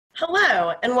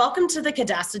Hello, and welcome to the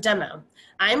Cadasta demo.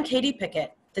 I'm Katie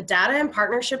Pickett, the Data and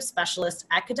Partnership Specialist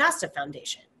at Cadasta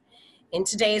Foundation. In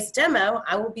today's demo,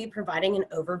 I will be providing an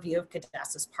overview of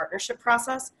Cadasta's partnership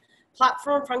process,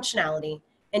 platform functionality,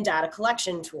 and data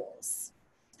collection tools.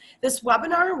 This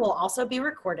webinar will also be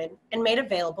recorded and made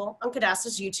available on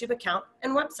Cadasta's YouTube account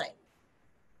and website.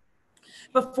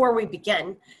 Before we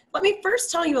begin, let me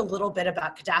first tell you a little bit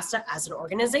about Cadasta as an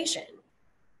organization.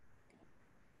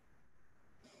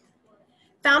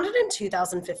 Founded in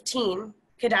 2015,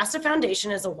 Cadasta Foundation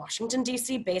is a Washington,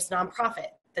 D.C. based nonprofit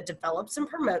that develops and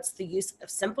promotes the use of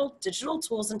simple digital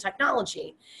tools and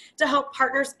technology to help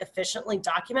partners efficiently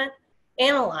document,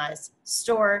 analyze,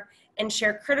 store, and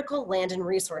share critical land and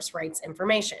resource rights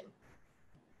information.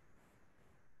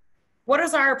 What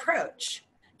is our approach?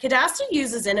 Cadasta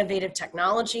uses innovative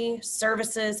technology,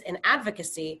 services, and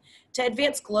advocacy to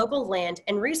advance global land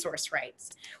and resource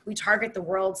rights. We target the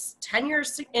world's tenure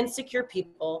insecure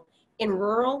people in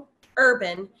rural,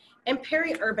 urban, and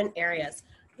peri-urban areas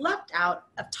left out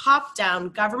of top-down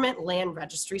government land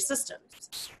registry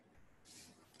systems.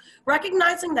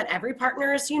 Recognizing that every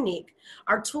partner is unique,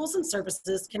 our tools and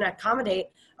services can accommodate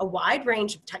a wide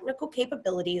range of technical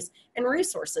capabilities and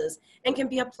resources and can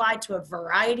be applied to a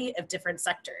variety of different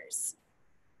sectors.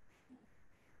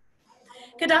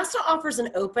 Cadasta offers an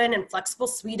open and flexible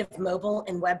suite of mobile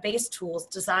and web-based tools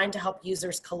designed to help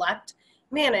users collect,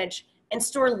 manage, and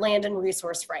store land and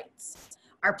resource rights.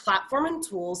 Our platform and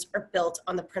tools are built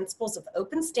on the principles of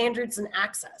open standards and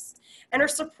access and are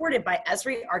supported by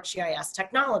Esri ArcGIS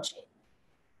technology.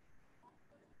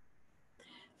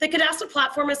 The Cadasta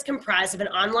platform is comprised of an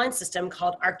online system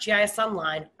called ArcGIS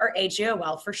Online, or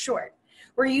AGOL for short,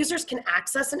 where users can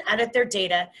access and edit their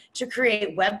data to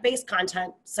create web-based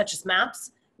content such as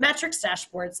maps, metrics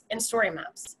dashboards, and story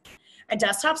maps. A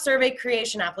desktop survey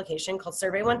creation application called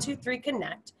Survey123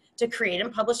 Connect to create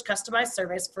and publish customized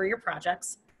surveys for your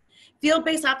projects.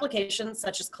 Field-based applications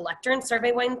such as Collector and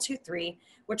Survey123,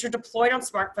 which are deployed on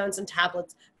smartphones and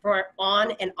tablets for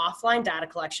on and offline data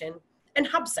collection. And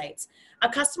hub sites, a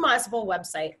customizable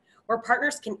website where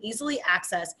partners can easily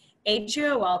access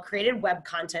AGOL created web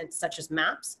content such as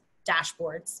maps,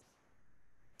 dashboards,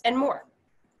 and more.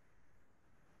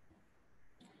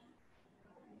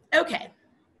 Okay,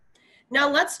 now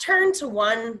let's turn to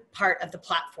one part of the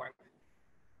platform.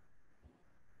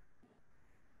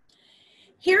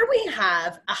 Here we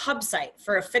have a hub site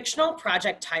for a fictional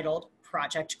project titled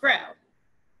Project Grow.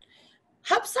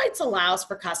 Hub sites allows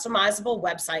for customizable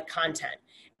website content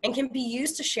and can be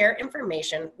used to share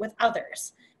information with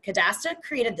others. Cadasta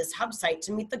created this hub site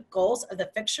to meet the goals of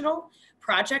the fictional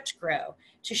Project Grow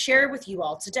to share with you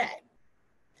all today.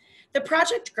 The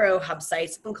Project Grow hub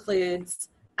sites includes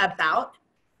about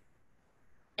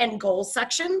and goals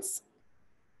sections,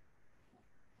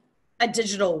 a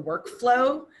digital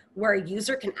workflow where a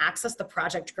user can access the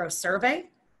Project Grow survey,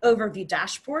 overview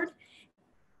dashboard,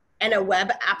 and a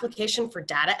web application for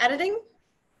data editing,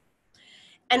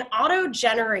 an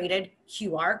auto-generated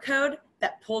QR code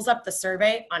that pulls up the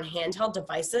survey on handheld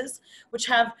devices, which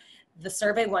have the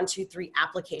Survey123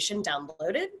 application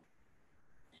downloaded,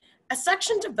 a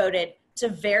section devoted to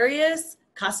various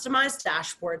customized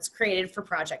dashboards created for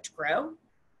Project Grow,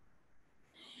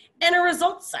 and a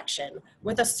results section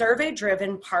with a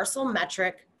survey-driven parcel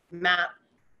metric, map,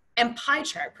 and pie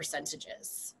chart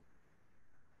percentages.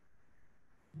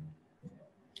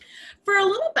 For a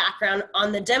little background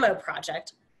on the demo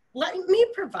project, let me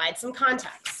provide some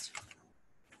context.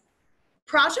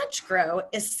 Project Grow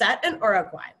is set in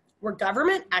Uruguay, where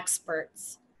government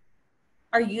experts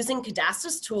are using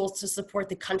Cadasta's tools to support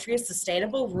the country's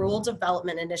sustainable rural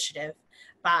development initiative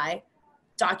by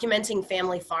documenting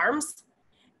family farms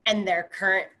and their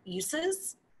current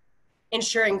uses,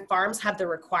 ensuring farms have the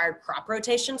required crop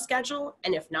rotation schedule,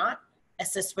 and if not,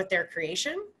 assist with their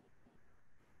creation.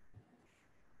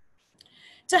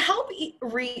 To help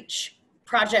reach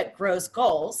Project Grow's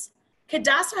goals,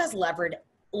 Cadasta has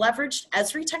leveraged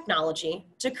Esri technology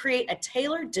to create a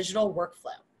tailored digital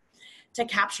workflow to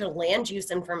capture land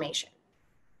use information.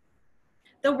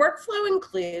 The workflow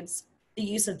includes the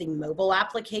use of the mobile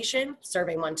application,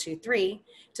 Survey123,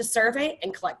 to survey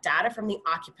and collect data from the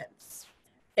occupants,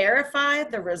 verify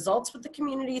the results with the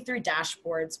community through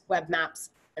dashboards, web maps,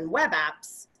 and web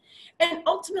apps, and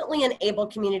ultimately enable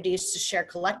communities to share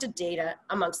collected data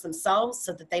amongst themselves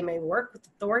so that they may work with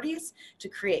authorities to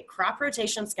create crop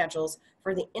rotation schedules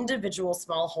for the individual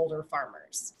smallholder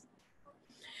farmers.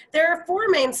 There are 4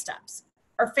 main steps,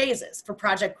 or phases, for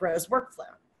Project Grow's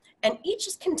workflow, and each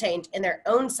is contained in their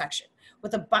own section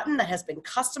with a button that has been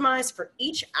customized for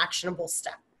each actionable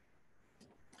step.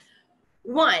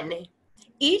 1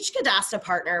 Each Cadasta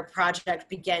partner project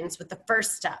begins with the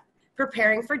first step,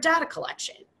 preparing for data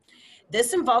collection.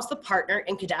 This involves the partner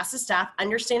and Cadasta staff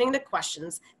understanding the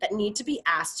questions that need to be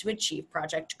asked to achieve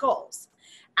project goals.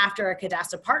 After a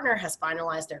Cadasta partner has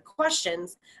finalized their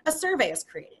questions, a survey is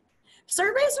created.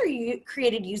 Surveys are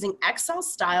created using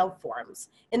Excel-style forms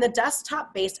in the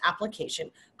desktop-based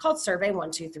application called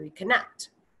Survey123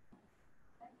 Connect.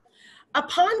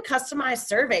 Upon customized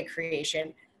survey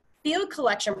creation, field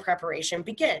collection preparation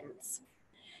begins.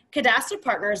 Cadasta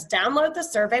partners download the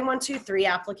Survey123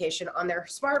 application on their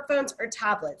smartphones or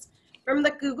tablets from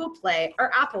the Google Play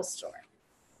or Apple Store.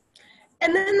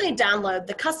 And then they download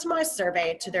the customized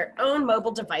survey to their own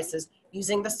mobile devices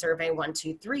using the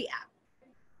Survey123 app.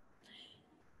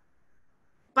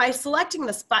 By selecting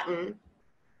this button,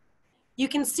 you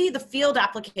can see the field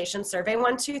application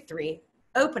Survey123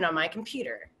 open on my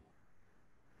computer.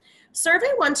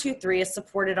 Survey123 is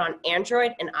supported on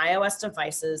Android and iOS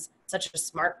devices such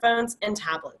as smartphones and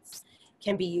tablets,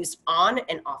 can be used on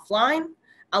and offline,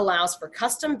 allows for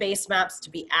custom base maps to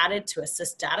be added to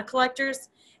assist data collectors,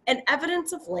 and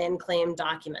evidence of land claim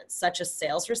documents such as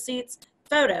sales receipts,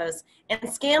 photos, and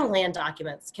scanned land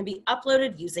documents can be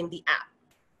uploaded using the app.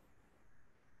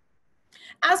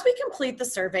 As we complete the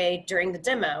survey during the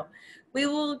demo, we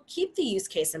will keep the use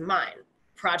case in mind.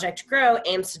 Project Grow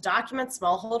aims to document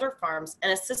smallholder farms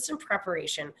and assist in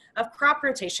preparation of crop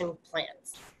rotation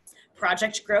plans.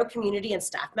 Project Grow community and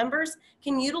staff members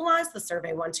can utilize the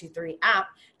Survey123 app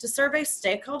to survey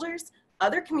stakeholders,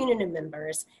 other community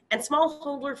members, and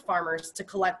smallholder farmers to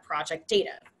collect project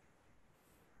data.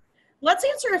 Let's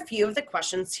answer a few of the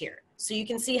questions here so you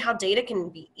can see how data can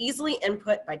be easily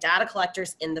input by data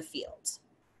collectors in the field.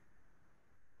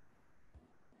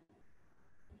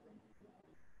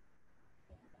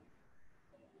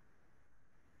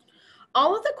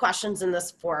 All of the questions in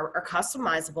this form are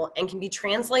customizable and can be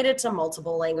translated to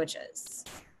multiple languages.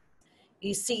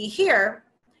 You see here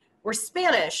where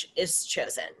Spanish is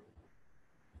chosen.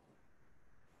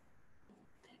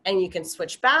 And you can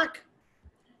switch back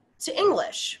to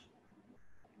English.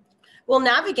 We'll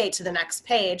navigate to the next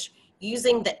page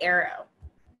using the arrow.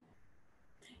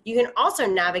 You can also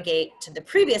navigate to the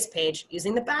previous page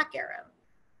using the back arrow.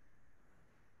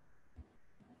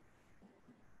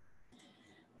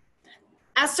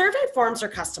 As survey forms are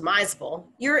customizable,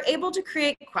 you're able to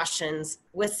create questions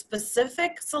with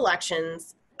specific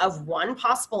selections of one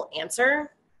possible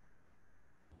answer,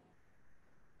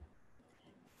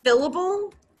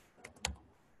 fillable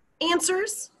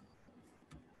answers,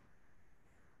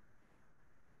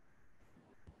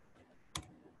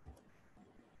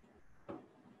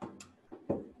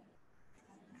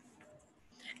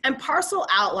 and parcel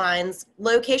outlines,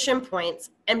 location points,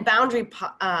 and boundary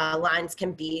lines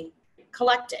can be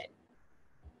collected.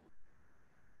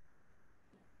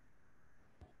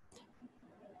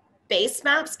 Base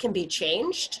maps can be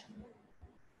changed.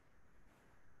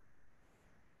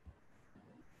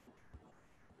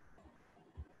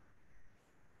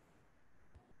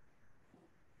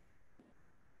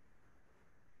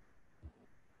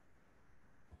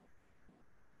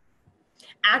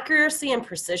 Accuracy and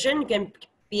precision can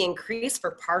be increased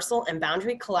for parcel and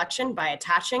boundary collection by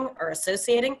attaching or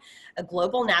associating a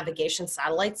global navigation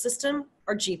satellite system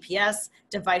or GPS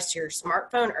device to your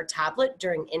smartphone or tablet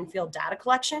during in-field data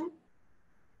collection.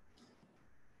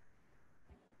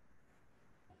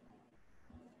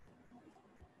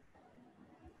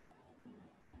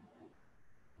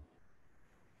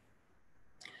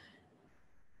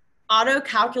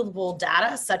 Auto-calculable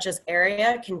data such as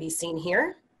area can be seen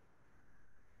here.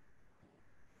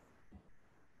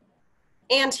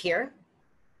 And here.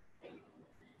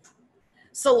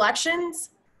 Selections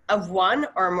of one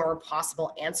or more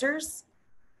possible answers.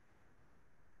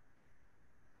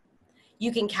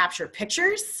 You can capture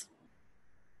pictures,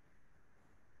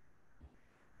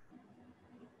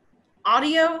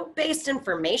 audio-based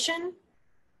information,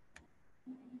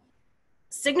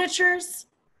 signatures,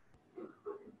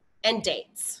 and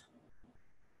dates.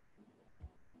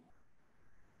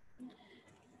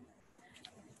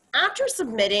 After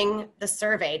submitting the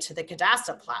survey to the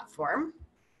Cadasta platform,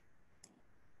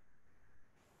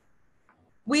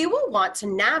 we will want to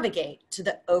navigate to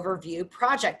the Overview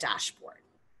Project Dashboard.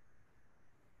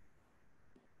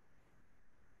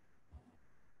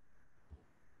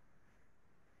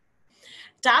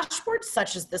 Dashboards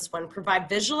such as this one provide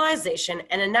visualization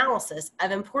and analysis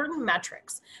of important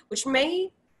metrics, which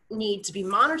may need to be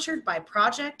monitored by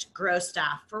Project Grow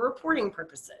staff for reporting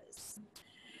purposes.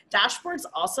 Dashboards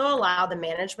also allow the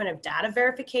management of data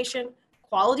verification,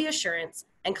 quality assurance,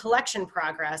 and collection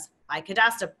progress by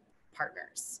Cadasta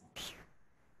partners.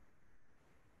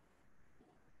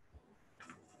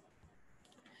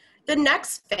 The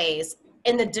next phase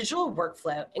in the digital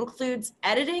workflow includes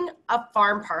editing of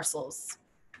farm parcels.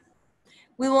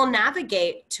 We will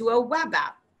navigate to a web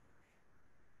app.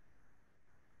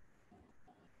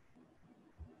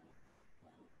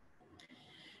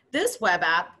 This web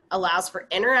app allows for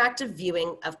interactive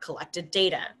viewing of collected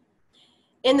data.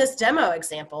 In this demo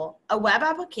example, a web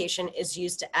application is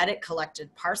used to edit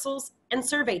collected parcels and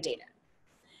survey data.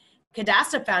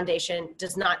 Cadasta Foundation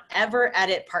does not ever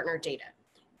edit partner data.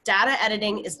 Data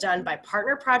editing is done by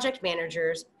partner project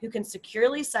managers who can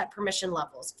securely set permission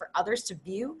levels for others to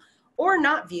view or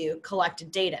not view collected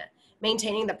data,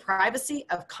 maintaining the privacy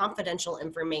of confidential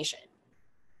information.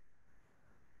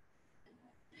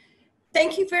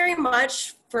 Thank you very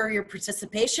much for your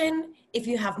participation. If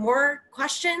you have more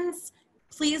questions,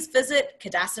 please visit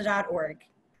cadasta.org.